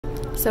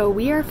So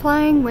we are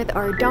flying with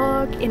our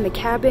dog in the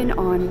cabin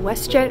on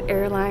WestJet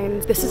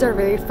Airlines. This is our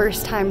very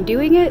first time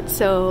doing it,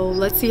 so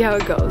let's see how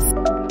it goes.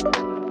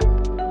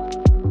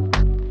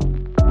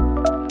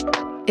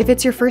 If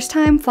it's your first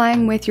time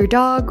flying with your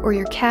dog or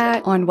your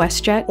cat on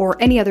WestJet or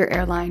any other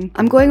airline,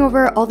 I'm going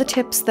over all the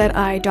tips that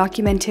I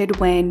documented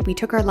when we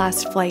took our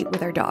last flight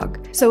with our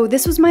dog. So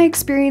this was my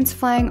experience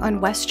flying on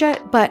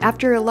WestJet, but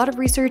after a lot of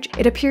research,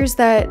 it appears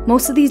that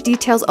most of these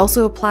details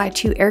also apply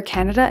to Air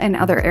Canada and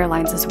other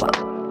airlines as well.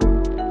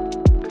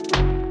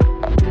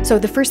 So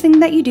the first thing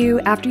that you do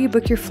after you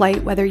book your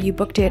flight, whether you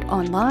booked it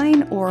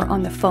online or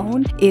on the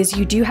phone, is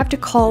you do have to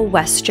call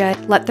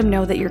WestJet, let them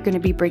know that you're going to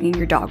be bringing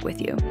your dog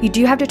with you. You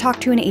do have to talk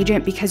to an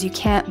agent because you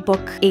can't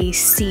book a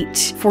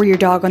seat for your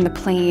dog on the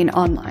plane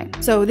online.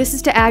 So this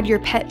is to add your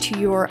pet to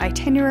your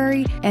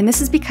itinerary, and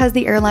this is because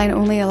the airline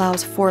only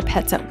allows 4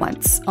 pets at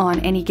once on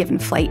any given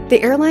flight.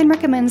 The airline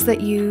recommends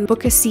that you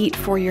book a seat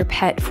for your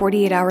pet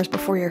 48 hours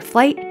before your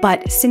flight,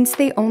 but since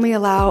they only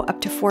allow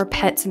up to 4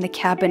 pets in the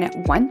cabin at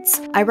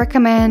once, I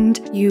recommend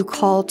you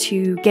call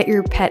to get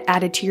your pet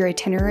added to your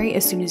itinerary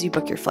as soon as you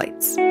book your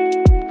flights.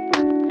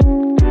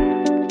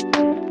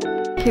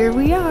 Here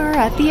we are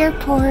at the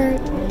airport.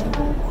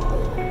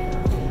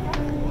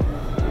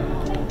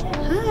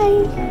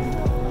 Hi.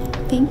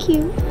 Thank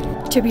you.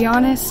 To be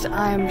honest,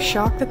 I'm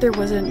shocked that there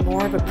wasn't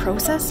more of a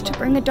process to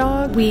bring a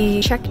dog.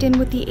 We checked in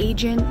with the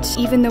agent.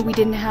 Even though we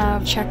didn't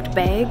have checked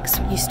bags,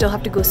 you still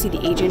have to go see the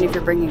agent if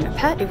you're bringing a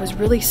pet. It was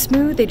really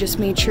smooth. They just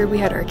made sure we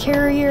had our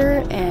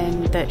carrier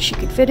and that she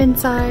could fit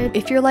inside.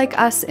 If you're like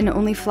us and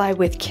only fly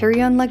with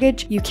carry-on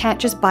luggage, you can't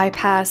just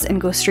bypass and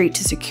go straight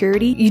to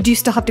security. You do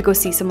still have to go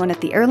see someone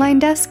at the airline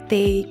desk.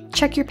 They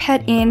check your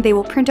pet in. They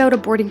will print out a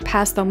boarding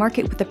pass. They'll mark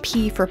it with a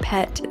P for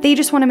pet. They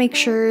just want to make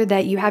sure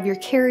that you have your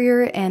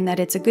carrier and that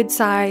it's a good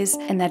size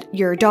and that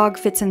your dog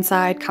fits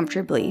inside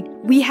comfortably.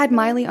 We had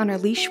Miley on our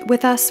leash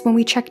with us when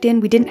we checked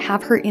in. We didn't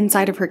have her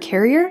inside of her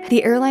carrier.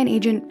 The airline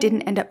agent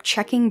didn't end up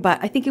checking, but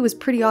I think it was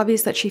pretty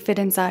obvious that she fit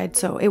inside,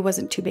 so it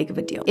wasn't too big of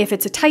a deal. If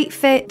it's a tight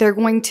fit, they're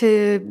going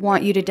to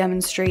want you to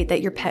demonstrate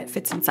that your pet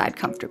fits inside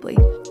comfortably.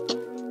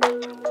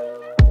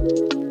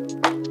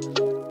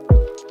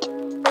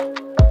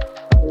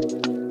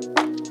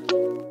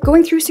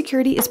 Going through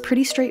security is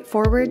pretty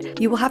straightforward.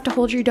 You will have to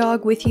hold your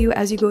dog with you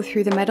as you go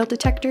through the metal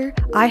detector.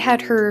 I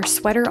had her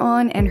sweater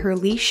on and her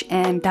leash,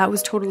 and that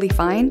was totally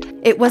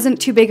fine. It wasn't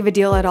too big of a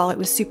deal at all. It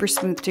was super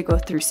smooth to go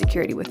through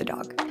security with a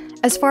dog.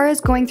 As far as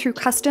going through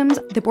customs,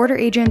 the border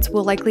agents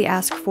will likely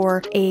ask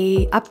for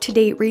a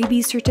up-to-date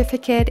rabies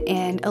certificate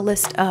and a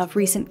list of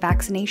recent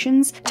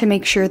vaccinations to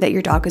make sure that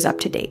your dog is up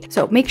to date.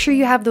 So make sure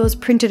you have those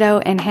printed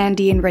out and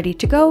handy and ready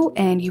to go,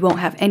 and you won't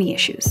have any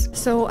issues.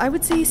 So I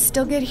would say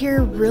still get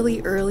here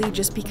really early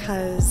just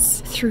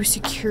because through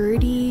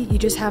security, you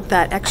just have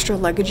that extra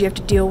luggage you have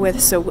to deal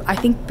with. So I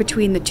think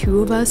between the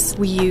two of us,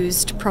 we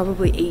used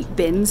probably 8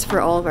 bins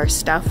for all of our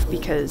stuff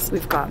because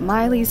we've got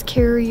Miley's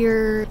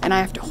carrier and I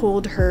have to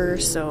hold her.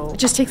 So it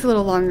just takes a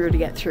little longer to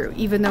get through.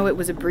 Even though it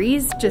was a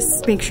breeze,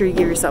 just make sure you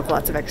give yourself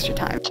lots of extra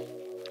time.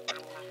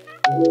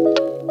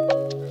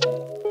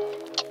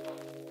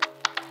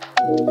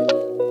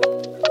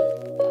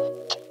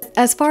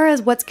 As far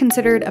as what's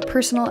considered a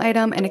personal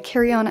item and a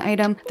carry-on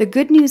item, the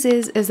good news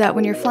is that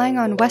when you're flying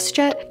on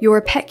WestJet,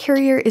 your pet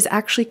carrier is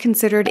actually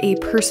considered a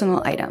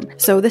personal item.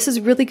 So this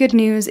is really good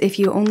news if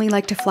you only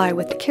like to fly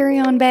with the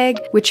carry-on bag,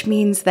 which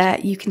means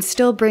that you can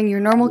still bring your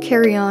normal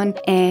carry-on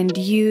and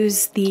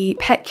use the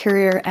pet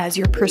carrier as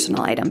your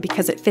personal item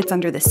because it fits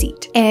under the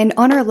seat. And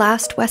on our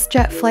last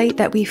WestJet flight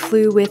that we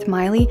flew with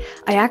Miley,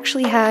 I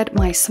actually had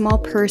my small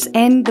purse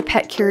and the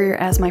pet carrier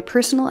as my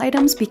personal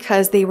items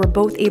because they were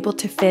both able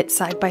to fit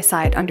side by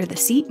side under the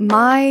seat.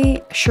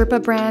 My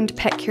Sherpa brand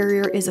pet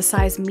carrier is a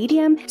size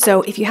medium,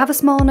 so if you have a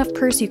small enough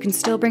purse, you can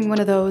still bring one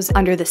of those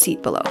under the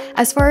seat below.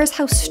 As far as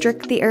how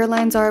strict the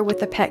airlines are with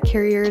the pet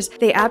carriers,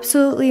 they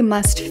absolutely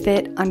must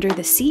fit under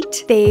the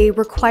seat. They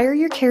require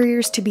your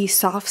carriers to be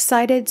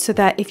soft-sided so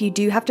that if you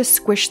do have to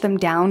squish them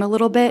down a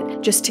little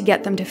bit just to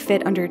get them to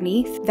fit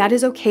underneath, that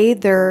is okay.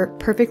 They're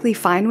perfectly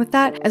fine with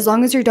that as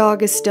long as your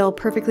dog is still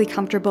perfectly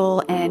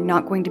comfortable and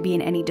not going to be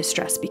in any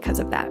distress because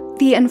of that.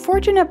 The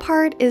unfortunate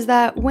part is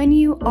that when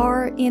you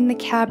are in the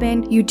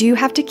cabin, you do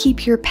have to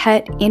keep your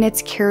pet in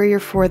its carrier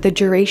for the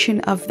duration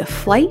of the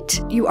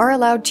flight. You are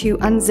allowed to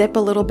unzip a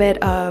little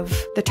bit of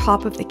the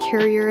top of the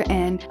carrier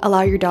and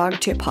allow your dog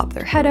to pop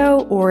their head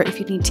out, or if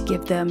you need to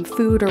give them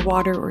food or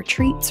water or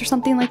treats or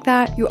something like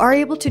that, you are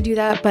able to do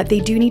that, but they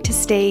do need to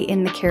stay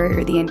in the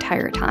carrier the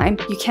entire time.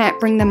 You can't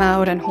bring them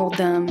out and hold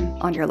them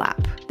on your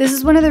lap. This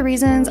is one of the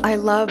reasons I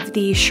love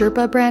the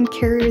Sherpa brand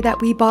carrier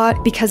that we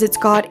bought because it's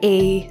got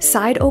a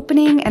side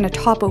opening and a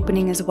top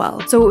opening as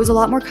well. So it was a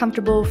lot more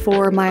comfortable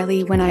for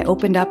Miley when I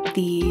opened up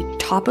the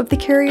top of the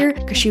carrier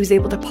because she was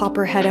able to pop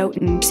her head out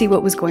and see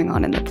what was going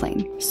on in the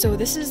plane. So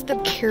this is the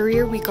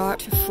carrier we got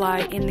to fly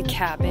in the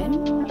cabin.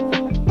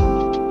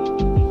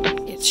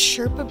 It's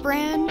Sherpa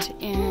brand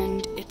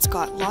and it's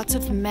got lots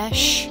of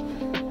mesh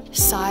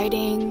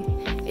siding.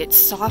 It's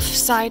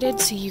soft-sided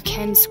so you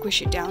can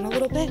squish it down a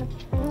little bit.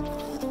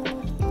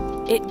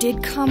 It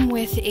did come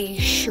with a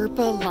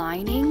Sherpa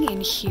lining in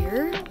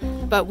here,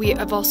 but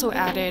I've also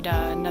added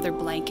another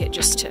blanket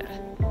just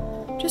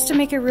to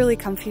make it really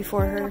comfy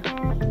for her.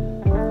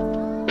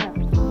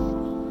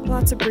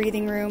 Lots of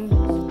breathing room.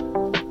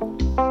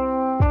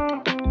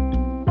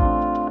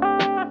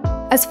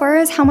 As far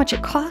as how much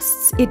it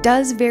costs, it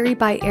does vary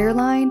by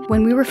airline.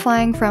 When we were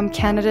flying from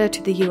Canada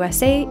to the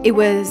USA, it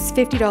was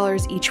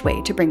 $50 each way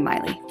to bring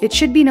Miley. It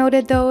should be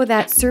noted though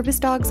that service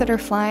dogs that are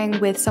flying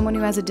with someone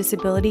who has a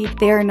disability,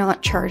 they are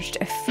not charged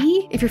a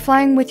fee. If you're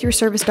flying with your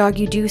service dog,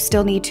 you do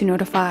still need to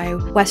notify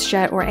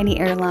WestJet or any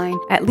airline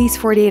at least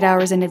 48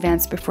 hours in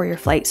advance before your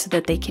flight so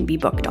that they can be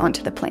booked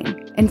onto the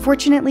plane.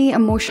 Unfortunately,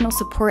 emotional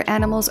support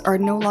animals are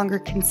no longer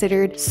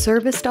considered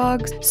service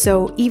dogs,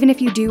 so even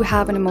if you do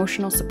have an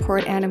emotional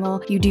support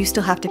animal, you do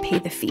still have to pay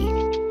the fee.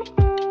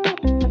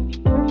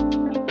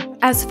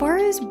 As far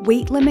as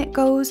weight limit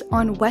goes,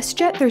 on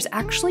WestJet, there's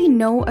actually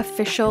no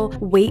official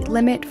weight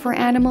limit for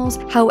animals.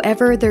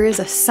 However, there is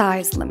a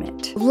size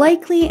limit.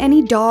 Likely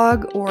any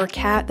dog or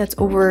cat that's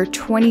over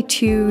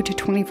 22 to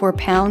 24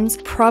 pounds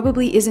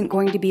probably isn't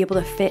going to be able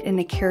to fit in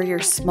a carrier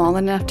small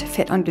enough to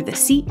fit under the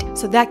seat.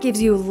 So that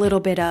gives you a little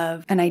bit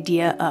of an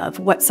idea of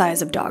what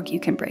size of dog you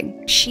can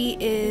bring. She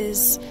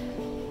is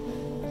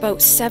about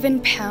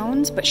 7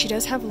 pounds, but she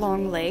does have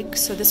long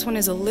legs, so this one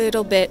is a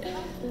little bit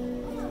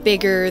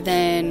bigger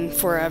than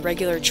for a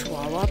regular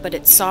Chihuahua, but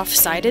it's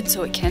soft-sided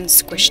so it can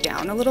squish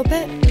down a little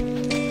bit.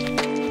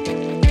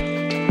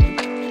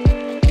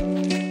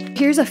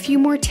 Here's a few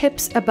more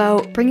tips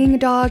about bringing a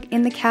dog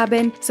in the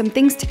cabin, some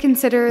things to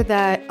consider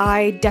that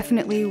I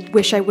definitely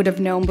wish I would have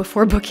known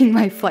before booking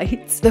my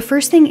flights. The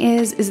first thing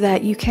is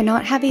that you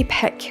cannot have a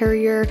pet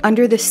carrier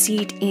under the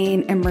seat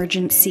in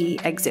emergency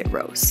exit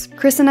rows.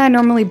 Chris and I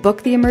normally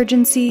book the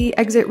emergency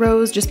exit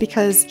rows just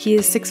because he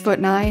is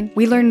 6'9".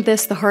 We learned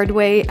this the hard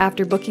way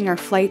after booking our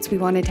flights. We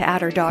wanted to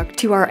add our dog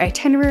to our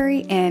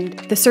itinerary and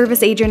the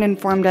service agent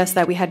informed us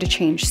that we had to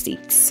change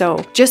seats.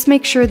 So just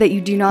make sure that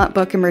you do not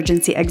book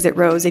emergency exit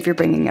rows if you're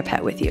bringing a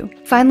pet with you.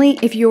 Finally,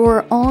 if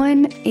you're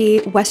on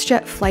a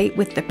WestJet flight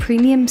with the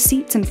premium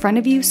seats in front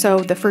of you, so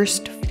the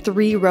first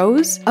 3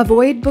 rows,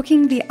 avoid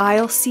booking the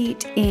aisle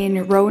seat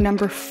in row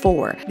number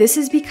 4. This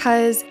is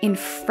because in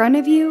front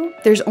of you,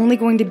 there's only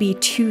going to be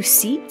 2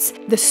 seats.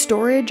 The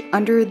storage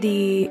under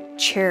the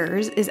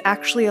chairs is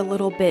actually a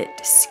little bit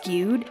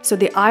skewed. So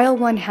the aisle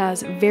one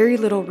has very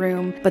little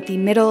room, but the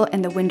middle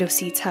and the window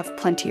seats have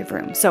plenty of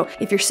room. So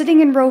if you're sitting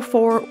in row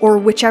 4 or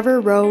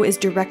whichever row is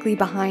directly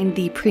behind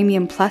the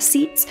premium plus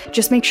seats,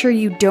 just make sure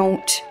you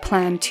don't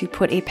plan to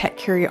put a pet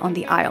carrier on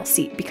the aisle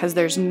seat because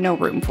there's no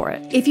room for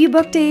it. If you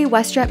booked a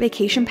WestJet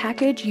vacation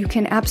package, you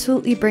can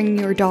absolutely bring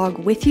your dog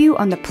with you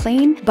on the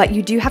plane, but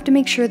you do have to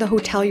make sure the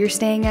hotel you're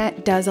staying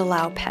at does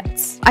allow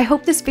pets. I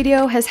hope this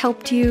video has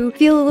helped you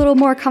feel a little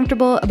more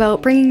comfortable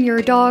about bringing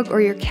your dog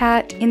or your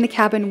cat in the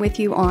cabin with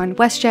you on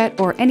WestJet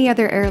or any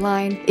other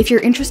airline. If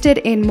you're interested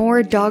in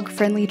more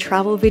dog-friendly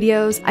travel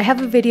videos, I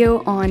have a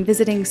video on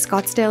visiting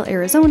Scottsdale,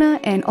 Arizona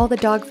and all the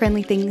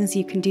dog-friendly things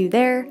you can do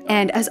there.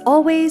 And as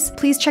always,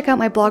 please check out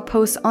my blog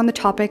posts on the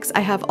topics. I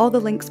have all the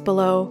links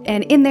below,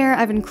 and in there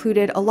I've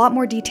included a lot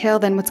more detail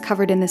than what's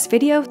covered in this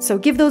video, so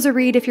give those a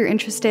read if you're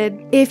interested.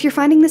 If you're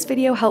finding this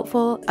video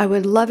helpful, I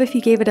would love if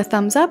you gave it a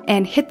thumbs up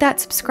and hit that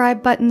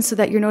subscribe button so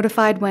that you're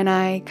notified when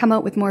I come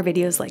out with more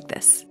videos like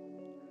this.